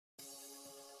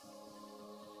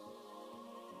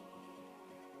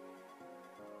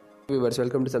Viewers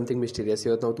welcome to something mysterious.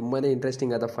 ಇವತ್ತು ನಾವು ತುಂಬಾ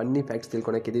ಇಂಟ್ರೆಸ್ಟಿಂಗ್ ಆದ ಫನ್ನಿ ಫ್ಯಾಕ್ಟ್ಸ್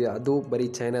ತಿಳ್ಕೊಳಕ್ಕಿದ್ದೀವಿ. ಅದು ಬರೀ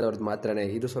ಚೈನಾದವ್ರದ್ದು ಮಾತ್ರನೇ.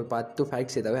 ಇದು ಸ್ವಲ್ಪ 10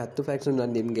 ಫ್ಯಾಕ್ಟ್ಸ್ ಇದ್ದಾವೆ. 10 ಫ್ಯಾಕ್ಟ್ಸ್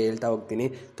ನಾನು ನಿಮಗೆ ಹೇಳ್ತಾ ಹೋಗ್ತೀನಿ.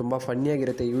 ತುಂಬ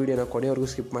ಫನ್ನಿಯಾಗಿರುತ್ತೆ. ಈ ವಿಡಿಯೋನ ಕೊನೆವರೆಗೂ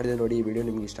ಸ್ಕಿಪ್ ಮಾಡಿದ್ರೆ ನೋಡಿ, ಈ ವಿಡಿಯೋ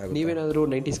ನಿಮ್ಗೆ ಇಷ್ಟ ಆಗುತ್ತೆ. ನೀವೇನಾದರೂ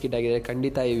 90s ಕಿಡ್ ಆಗಿದ್ರೆ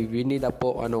ಖಂಡಿತ ಈ ವಿನ್ನಿ ದ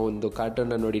ಪೋ ಅನ್ನೋ ಒಂದು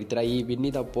ಕಾರ್ಟೂನ್ನ ನೋಡಿರ್ತೀರ. ಈ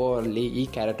ವಿನ್ನಿ ದ ಪೋ ಅಲ್ಲಿ ಈ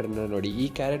ಕ್ಯಾರೆಕ್ಟರ್ನ ನೋಡಿ. ಈ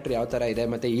ಕ್ಯಾರೆಕ್ಟರ್ ಯಾವ ಥರ ಇದೆ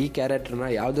ಮತ್ತು ಈ ಕ್ಯಾರೆಕ್ಟರ್ನ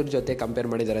ಯಾವುದ್ರ ಜೊತೆ ಕಂಪೇರ್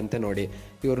ಮಾಡಿದ್ದಾರೆ ಅಂತ ನೋಡಿ.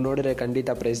 ಇವ್ರು ನೋಡಿದ್ರೆ ಖಂಡಿತ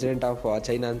ಪ್ರೆಸಿಡೆಂಟ್ ಆಫ್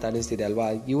ಚೈನಾ ಅಂತ ಅನಿಸ್ತಿದೆ ಅಲ್ವಾ.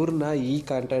 ಇವ್ರನ್ನ ಈ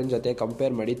ಕಂಟೆಂಟ್ ಜೊತೆ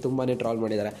ಕಂಪೇರ್ ಮಾಡಿ ತುಂಬಾ ಟ್ರಾಲ್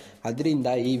ಮಾಡಿದ್ದಾರೆ. ಅದರಿಂದ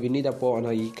ಈ ವಿನ್ನಿ ದ ಪೋ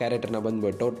ಅನ್ನೋ ಈ ಕ್ಯಾರೆಕ್ಟರ್ನ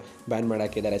ಬಂದ್ಬಿಟ್ಟು ಬ್ಯಾನ್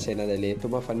ಮಾಡಾಕಿದ್ದಾರೆ ಚೈನಾದಲ್ಲಿ.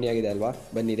 ತುಂಬ ಫನ್ನಿ ಆಗಿದೆ ಅಲ್ವಾ.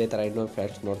 ಬನ್ನಿ ಇದೇ ಥರ ಇನ್ನೊಂದು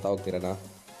ಫ್ಯಾಕ್ಟ್ಸ್ ನೋಡ್ತಾ ಹೋಗ್ತೀರಲ್ಲ.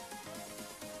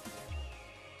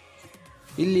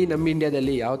 ಇಲ್ಲಿ ನಮ್ಮ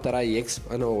ಇಂಡಿಯಾದಲ್ಲಿ ಯಾವ ಥರ ಎಕ್ಸ್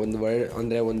ಅನ್ನೋ ಒಂದು ವರ್ಡ್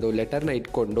ಅಂದರೆ ಒಂದು ಲೆಟರ್ನ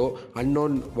ಇಟ್ಕೊಂಡು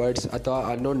ಅನ್ನೋನ್ ವರ್ಡ್ಸ್ ಅಥವಾ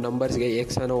ಅನ್ನೋನ್ ನಂಬರ್ಸ್ಗೆ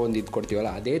ಎಕ್ಸ್ ಅನ್ನೋ ಒಂದು ಇದು ಕೊಡ್ತೀವಲ್ಲ,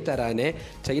 ಅದೇ ಥರನೇ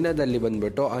ಚೈನಾದಲ್ಲಿ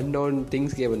ಬಂದುಬಿಟ್ಟು ಅನ್ನೋನ್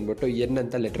ಥಿಂಗ್ಸ್ಗೆ ಬಂದುಬಿಟ್ಟು ಎನ್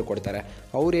ಅಂತ ಲೆಟ್ರ್ ಕೊಡ್ತಾರೆ.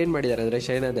 ಅವ್ರು ಏನು ಮಾಡಿದ್ದಾರೆ ಅಂದರೆ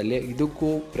ಚೈನಾದಲ್ಲಿ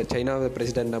ಇದಕ್ಕೂ ಚೈನಾ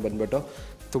ಪ್ರೆಸಿಡೆಂಟ್ನ ಬಂದುಬಿಟ್ಟು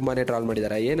ತುಂಬಾ ಟ್ರಾಲ್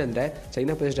ಮಾಡಿದ್ದಾರೆ. ಏನಂದರೆ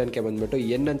ಚೈನಾ ಪ್ರೆಸಿಡೆಂಟ್ಗೆ ಬಂದುಬಿಟ್ಟು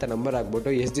ಎನ್ ಅಂತ ನಂಬರ್ ಆಗ್ಬಿಟ್ಟು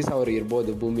ಎಷ್ಟು ದಿವಸ ಅವರು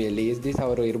ಇರ್ಬೋದು ಭೂಮಿಯಲ್ಲಿ, ಎಷ್ಟು ದಿವಸ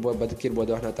ಅವರು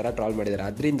ಬದುಕಿರ್ಬೋದು ಅನ್ನೋ ಥರ ಟ್ರಾಲ್ ಮಾಡಿದ್ದಾರೆ.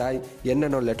 ಅದರಿಂದ ಎನ್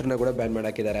ಅನ್ನೋ ಲೆಟ್ರನ್ನ ಕೂಡ ಬ್ಯಾನ್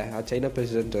ಮಾಡಾಕಿದ್ದಾರೆ. ಆ ಚೈನಾ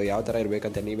ಪ್ರೆಸಿಡೆಂಟ್ ಯಾವ ಥರ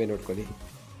ಇರಬೇಕಂತ ನೀವೇ ನೋಡ್ಕೊಳ್ಳಿ.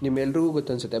 ನಿಮ್ಮೆಲ್ರಿಗೂ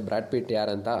ಗೊತ್ತನ್ಸುತ್ತೆ ಬ್ರಾಡ್ ಪಿಟ್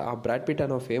ಯಾರಂತ. ಆ ಬ್ರಾಡ್ ಪಿಟ್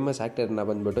ಅನ್ನೋ ಫೇಮಸ್ ಆ್ಯಕ್ಟರ್ನ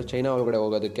ಬಂದುಬಿಟ್ಟು ಚೈನಾ ಒಳಗಡೆ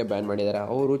ಹೋಗೋದಕ್ಕೆ ಬ್ಯಾನ್ ಮಾಡಿದ್ದಾರೆ.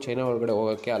 ಅವರು ಚೈನಾ ಒಳಗಡೆ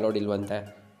ಹೋಗೋಕ್ಕೆ ಅಲೋಡ್ ಇಲ್ವಂತೆ.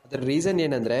 ಅದರ ರೀಸನ್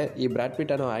ಏನಂದರೆ ಈ ಬ್ರಾಡ್ ಪಿಟ್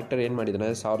ಅನ್ನೋ ಆ್ಯಕ್ಟರ್ ಏನು ಮಾಡಿದ್ರೆ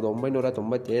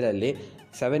 1997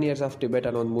 7 Years of Tibet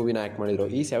ಅನ್ನೋ ಒಂದು ಮೂವಿನ ಆ್ಯಕ್ಟ್ ಮಾಡಿದರು.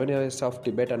 ಈ 7 Years of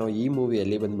Tibet ಅನ್ನೋ ಈ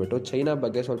ಮೂವಿಯಲ್ಲಿ ಬಂದುಬಿಟ್ಟು ಚೈನಾ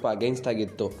ಬಗ್ಗೆ ಸ್ವಲ್ಪ ಅಗೇನ್ಸ್ಟ್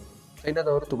ಆಗಿತ್ತು.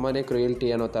 ಚೈನಾದವರು ತುಂಬಾ ಕ್ರುಯಲ್ಟಿ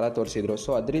ಅನ್ನೋ ಥರ ತೋರಿಸಿದ್ರು.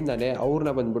 ಸೊ ಅದರಿಂದನೇ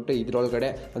ಅವ್ರನ್ನ ಬಂದುಬಿಟ್ಟು ಇದರೊಳಗಡೆ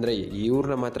ಅಂದರೆ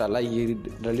ಇವ್ರನ್ನ ಮಾತ್ರ ಅಲ್ಲ,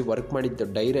 ಇದರಲ್ಲಿ ವರ್ಕ್ ಮಾಡಿದ್ದು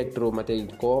ಡೈರೆಕ್ಟ್ರು ಮತ್ತು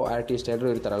ಕೋ ಆರ್ಟಿಸ್ಟ್ ಎಲ್ಲರೂ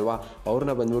ಇರ್ತಾರಲ್ವ,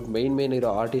 ಅವ್ರನ್ನ ಬಂದ್ಬಿಟ್ಟು ಮೇನ್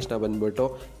ಇರೋ ಆರ್ಟಿಸ್ಟ್ನ ಬಂದುಬಿಟ್ಟು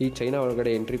ಈ ಚೈನಾ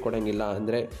ಒಳಗಡೆ ಎಂಟ್ರಿ ಕೊಡೋಂಗಿಲ್ಲ,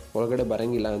 ಅಂದರೆ ಒಳಗಡೆ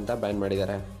ಬರೋಂಗಿಲ್ಲ ಅಂತ ಬ್ಯಾನ್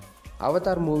ಮಾಡಿದ್ದಾರೆ.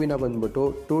 ಅವತಾರ್ ಮೂವಿನ ಬಂದುಬಿಟ್ಟು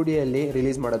 2Dಯಲ್ಲಿ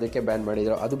ರಿಲೀಸ್ ಮಾಡೋದಕ್ಕೆ ಬ್ಯಾನ್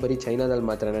ಮಾಡಿದರು. ಅದು ಬರೀ ಚೈನಾದಲ್ಲಿ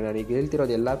ಮಾತ್ರನೇ. ನಾನೀಗ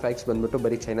ಹೇಳ್ತಿರೋದು ಎಲ್ಲ ಫ್ಯಾಕ್ಟ್ಸ್ ಬಂದುಬಿಟ್ಟು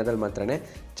ಬರೀ ಚೈನಾದಲ್ಲಿ ಮಾತ್ರನೇ.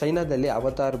 ಚೈನಾದಲ್ಲಿ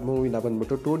ಅವತಾರ್ ಮೂವಿನ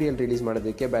ಬಂದುಬಿಟ್ಟು 2Dಯಲ್ಲಿ ರಿಲೀಸ್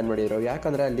ಮಾಡೋದಕ್ಕೆ ಬ್ಯಾನ್ ಮಾಡಿದರು.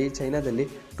 ಯಾಕಂದರೆ ಅಲ್ಲಿ ಚೈನಾದಲ್ಲಿ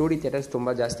 2D ಥಿಯೇಟರ್ಸ್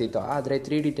ತುಂಬ ಜಾಸ್ತಿ ಇತ್ತು, ಆದರೆ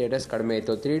 3D ಥಿಯೇಟರ್ಸ್ ಕಡಿಮೆ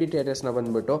ಇತ್ತು. 3D ಥಿಯೇಟರ್ಸ್ನ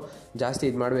ಬಂದುಬಿಟ್ಟು ಜಾಸ್ತಿ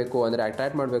ಇದು ಮಾಡಬೇಕು ಅಂದರೆ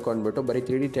ಅಟ್ರಾಕ್ಟ್ ಮಾಡಬೇಕು ಅಂದ್ಬಿಟ್ಟು ಬರೀ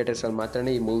 3D ಥಿಯೇಟರ್ಸಲ್ಲಿ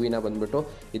ಮಾತ್ರನೇ ಈ ಮೂವಿನ ಬಂದುಬಿಟ್ಟು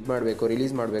ಇದು ಮಾಡಬೇಕು,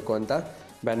 ರಿಲೀಸ್ ಮಾಡಬೇಕು ಅಂತ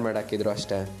ಬ್ಯಾನ್ ಮಾಡಾಕಿದ್ರು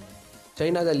ಅಷ್ಟೇ.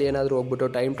 ಚೈನಾದಲ್ಲಿ ಏನಾದರೂ ಹೋಗ್ಬಿಟ್ಟು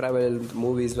ಟೈಮ್ ಟ್ರಾವೆಲ್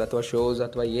ಮೂವೀಸ್ ಅಥವಾ ಶೋಸ್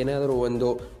ಅಥವಾ ಏನಾದರೂ ಒಂದು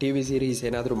TV ಸೀರೀಸ್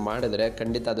ಏನಾದರೂ ಮಾಡಿದ್ರೆ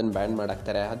ಖಂಡಿತ ಅದನ್ನು ಬ್ಯಾನ್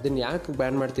ಮಾಡಾಕ್ತಾರೆ. ಅದನ್ನು ಯಾಕೆ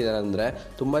ಬ್ಯಾನ್ ಮಾಡ್ತಿದ್ದಾರೆ ಅಂದರೆ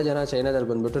ತುಂಬ ಜನ ಚೈನಾದಲ್ಲಿ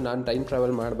ಬಂದುಬಿಟ್ಟು ನಾನು ಟೈಮ್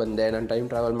ಟ್ರಾವೆಲ್ ಮಾಡಿ ಬಂದೆ, ನಾನು ಟೈಮ್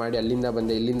ಟ್ರಾವೆಲ್ ಮಾಡಿ ಅಲ್ಲಿಂದ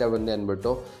ಬಂದೆ ಇಲ್ಲಿಂದ ಬಂದೆ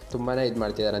ಅಂದ್ಬಿಟ್ಟು ತುಂಬಾ ಇದು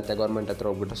ಮಾಡ್ತಿದ್ದಾರಂತೆ ಗೌರ್ಮೆಂಟ್ ಹತ್ರ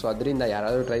ಹೋಗ್ಬಿಟ್ಟು. ಸೊ ಅದರಿಂದ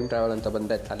ಯಾರಾದರೂ ಟೈಮ್ ಟ್ರಾವೆಲ್ ಅಂತ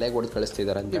ಬಂದರೆ ತಲೆಗೆ ಹೊಡೆದು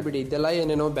ಕಳಿಸ್ತಿದ್ದಾರಂತೆ. ಬಿಡಿ, ಇದೆಲ್ಲ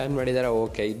ಏನೇನೋ ಬ್ಯಾನ್ ಮಾಡಿದ್ದಾರೆ.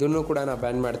 ಓಕೆ, ಇದನ್ನು ಕೂಡ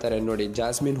ಬ್ಯಾನ್ ಮಾಡ್ತಾರೆ ನೋಡಿ.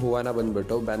 ಜಾಸ್ಮಿನ್ ಹೂವಾನ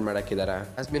ಬಂದುಬಿಟ್ಟು ಬ್ಯಾನ್ ಮಾಡಾಕಿದ್ದಾರೆ.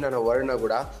 ಜಾಸ್ಮಿನ್ ಅನ್ನೋ ವರ್ಡ್ನ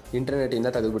ಕೂಡ ಇಂಟರ್ನೆಟ್ಟಿಂದ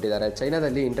ತೆಗೆದುಬಿಟ್ಟಿದ್ದಾರೆ.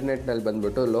 ಚೈನಾದಲ್ಲಿ ಇಂಟರ್ನೆಟ್ನಲ್ಲಿ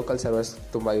ಬಂದುಬಿಟ್ಟು ಲೋಕಲ್ ಸರ್ವರ್ಸ್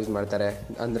ತುಂಬ ಯೂಸ್ ಮಾಡ್ತಾರೆ.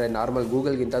 ಅಂದರೆ ನಾರ್ಮಲ್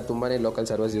ಗೂಗಲ್ಗಿಂತ ತುಂಬಾ ಲೋಕಲ್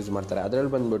ಸರ್ವರ್ಸ್ ಯೂಸ್ ಮಾಡ್ತಾರೆ.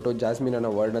 ಅದರಲ್ಲಿ ಬಂದುಬಿಟ್ಟು ಜಾಸ್ಮಿನ್ ಅನ್ನೋ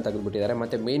ವರ್ಡ್ನ ತೆಗೆದುಬಿಟ್ಟಿದ್ದಾರೆ.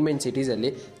 ಮತ್ತು ಮೇನ್ ಸಿಟೀಸಲ್ಲಿ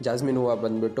ಜಾಸ್ಮಿನ್ ಹೂವು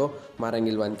ಬಂದುಬಿಟ್ಟು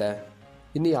ಮಾರಂಗಿಲ್ವಂತೆ.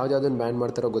 ಇನ್ನು ಯಾವುದನ್ನು ಬ್ಯಾನ್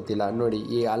ಮಾಡ್ತಾರೋ ಗೊತ್ತಿಲ್ಲ ನೋಡಿ.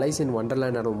 ಈ ಅಲೈಸ್ ಇನ್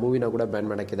ವಂಡರ್ಲ್ಯಾಂಡ್ ಅನ್ನೋ ಮೂವಿನ ಕೂಡ ಬ್ಯಾನ್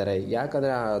ಮಾಡೋಕ್ಕಿದ್ದಾರೆ.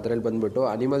 ಯಾಕಂದರೆ ಅದರಲ್ಲಿ ಬಂದುಬಿಟ್ಟು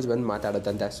ಅನಿಮಲ್ಸ್ ಬಂದು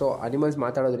ಮಾತಾಡುತ್ತಂತೆ. ಸೊ ಅನಿಮಲ್ಸ್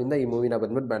ಮಾತಾಡೋದ್ರಿಂದ ಈ ಮೂವಿನ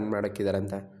ಬಂದ್ಬಿಟ್ಟು ಬ್ಯಾನ್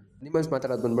ಮಾಡೋಕ್ಕಿದ್ದಾರಂತೆ. ಅನಿಮಲ್ಸ್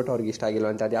ಮಾತಾಡೋದು ಬಂದ್ಬಿಟ್ಟು ಅವ್ರಿಗೆ ಇಷ್ಟ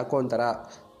ಆಗಿಲ್ವಂತೆ. ಅದು ಯಾಕೋ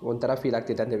ಒಂಥರ ಫೀಲ್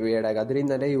ಆಗ್ತಿತ್ತಂತೆ ವಿಯರ್ಡಾಗಿ.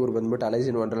 ಅದರಿಂದಲೇ ಇವ್ರು ಬಂದ್ಬಿಟ್ಟು ಅಲೈಸ್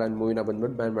ಇನ್ ವಂಡರ್ಲ್ಯಾಂಡ್ ಮೂವಿನ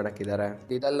ಬಂದ್ಬಿಟ್ಟು ಬ್ಯಾನ್ ಮಾಡೋಕ್ಕಿದ್ದಾರೆ.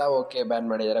 ಇದೆಲ್ಲ ಓಕೆ, ಬ್ಯಾನ್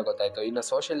ಮಾಡಿದ್ದಾರೆ ಗೊತ್ತಾಯಿತು. ಇನ್ನು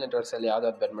ಸೋಷಿಯಲ್ ನೆಟ್ವರ್ಕ್ಸಲ್ಲಿ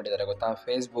ಯಾವ್ದಾದ್ರು ಬ್ಯಾನ್ ಮಾಡಿದ್ದಾರೆ ಗೊತ್ತಾ?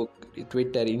 ಫೇಸ್ಬುಕ್,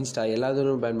 ಟ್ವಿಟ್ಟರ್, ಇನ್ಸ್ಟಾ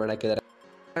ಎಲ್ಲದನ್ನೂ ಬ್ಯಾನ್ ಮಾಡೋಕ್ಕಿದ್ದಾರೆ.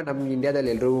 ನಮ್ಮ ಇಂಡಿಯಾದಲ್ಲಿ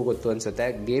ಎಲ್ರಿಗೂ ಗೊತ್ತು ಅನಿಸುತ್ತೆ,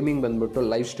 ಗೇಮಿಂಗ್ ಬಂದುಬಿಟ್ಟು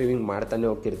ಲೈವ್ ಸ್ಟ್ರೀಮಿಂಗ್ ಮಾಡ್ತಾನೆ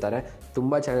ಹೋಗ್ತಿರ್ತಾರೆ.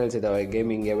 ತುಂಬ ಚಾನಲ್ಸ್ ಇದ್ದಾವೆ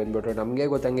ಗೇಮಿಂಗ್ಗೆ ಬಂದುಬಿಟ್ಟು. ನಮಗೆ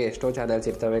ಗೊತ್ತಂಗೆ ಎಷ್ಟೋ ಚಾನಲ್ಸ್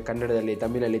ಇರ್ತವೆ. ಕನ್ನಡದಲ್ಲಿ,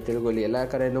 ತಮಿಳಲ್ಲಿ, ತೆಲುಗಲ್ಲಿ ಎಲ್ಲ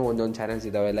ಕಡೆಯೂ ಒಂದೊಂದು ಚಾನಲ್ಸ್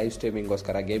ಇದ್ದಾವೆ ಲೈವ್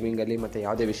ಸ್ಟ್ರೀಮಿಂಗ್ಗೋಸ್ಕರ, ಗೇಮಿಂಗಲ್ಲಿ ಮತ್ತು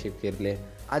ಯಾವುದೇ ವಿಷಯಕ್ಕೆ ಇರಲಿ.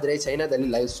 ಆದರೆ ಚೈನಾದಲ್ಲಿ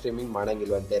ಲೈವ್ ಸ್ಟ್ರೀಮಿಂಗ್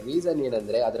ಮಾಡೋಂಗಿಲ್ವಂತೆ. ರೀಸನ್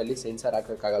ಏನಂದರೆ ಅದರಲ್ಲಿ ಸೆನ್ಸರ್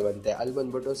ಹಾಕೋಕ್ಕಾಗಲ್ವಂತೆ. ಅಲ್ಲಿ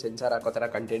ಬಂದುಬಿಟ್ಟು ಸೆನ್ಸರ್ ಹಾಕೋ ಥರ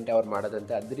ಕಂಟೆಂಟೇ ಅವ್ರು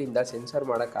ಮಾಡೋದಂತೆ. ಅದರಿಂದ ಸೆನ್ಸರ್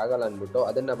ಮಾಡೋಕ್ಕಾಗಲ್ಲ ಅಂದ್ಬಿಟ್ಟು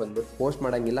ಅದನ್ನು ಬಂದುಬಿಟ್ಟು ಪೋಸ್ಟ್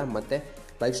ಮಾಡೋಂಗಿಲ್ಲ ಮತ್ತು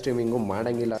ಲೈವ್ ಸ್ಟ್ರೀಮಿಂಗು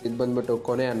ಮಾಡೋಂಗಿಲ್ಲ. ಇದು ಬಂದುಬಿಟ್ಟು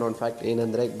ಕೊನೆ ಅನ್ನೋ ಫ್ಯಾಕ್ಟ್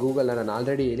ಏನಂದರೆ ಗೂಗಲ್ನ ನಾನು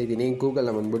ಆಲ್ರೆಡಿ ಹೇಳಿದ್ದೀನಿ,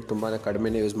 ಗೂಗಲ್ನ ಬಂದ್ಬಿಟ್ಟು ತುಂಬಾ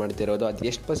ಕಡಿಮೆನೇ ಯೂಸ್ ಮಾಡ್ತಿರೋದು. ಅದು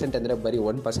ಎಷ್ಟು % ಅಂದರೆ ಬರೀ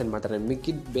 1% ಮಾತ್ರ.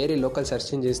 ಮಿಕ್ಕಿದ ಬೇರೆ ಲೋಕಲ್ ಸರ್ಚ್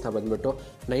ಇಂಜಿನ್ಸ್ನ ಬಂದುಬಿಟ್ಟು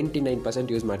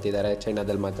 99% ಯೂಸ್ ಮಾಡ್ತಿದ್ದಾರೆ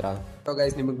ಚೈನಾದಲ್ಲಿ ಮಾತ್ರ. ಸೊ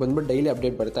ಗೈಸ್, ನಿಮಗೆ ಬಂದ್ಬಿಟ್ಟು ಡೈಲಿ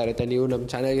ಅಪ್ಡೇಟ್ ಬರ್ತಾ ಇರುತ್ತೆ. ನೀವು ನಮ್ಮ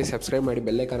ಚಾನಲ್ಗೆ ಸಬ್ಸ್ಕ್ರೈಬ್ ಮಾಡಿ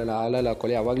ಬೆಲ್ಲೈಕನ್ನೆಲ್ಲ ಆಲಲ್ಲಿ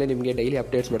ಹಾಕೊಳ್ಳಿ. ಆವಾಗಲೇ ನಿಮಗೆ ಡೈಲಿ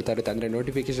ಅಪ್ಡೇಟ್ಸ್ ಬರ್ತಾ ಇರುತ್ತೆ, ಅಂದರೆ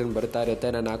ನೋಟಿಫಿಕೇಶನ್ ಬರ್ತಾ ಇರುತ್ತೆ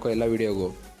ನಾನು ಹಾಕೋ ಎಲ್ಲ ವೀಡಿಯೋಗೂ.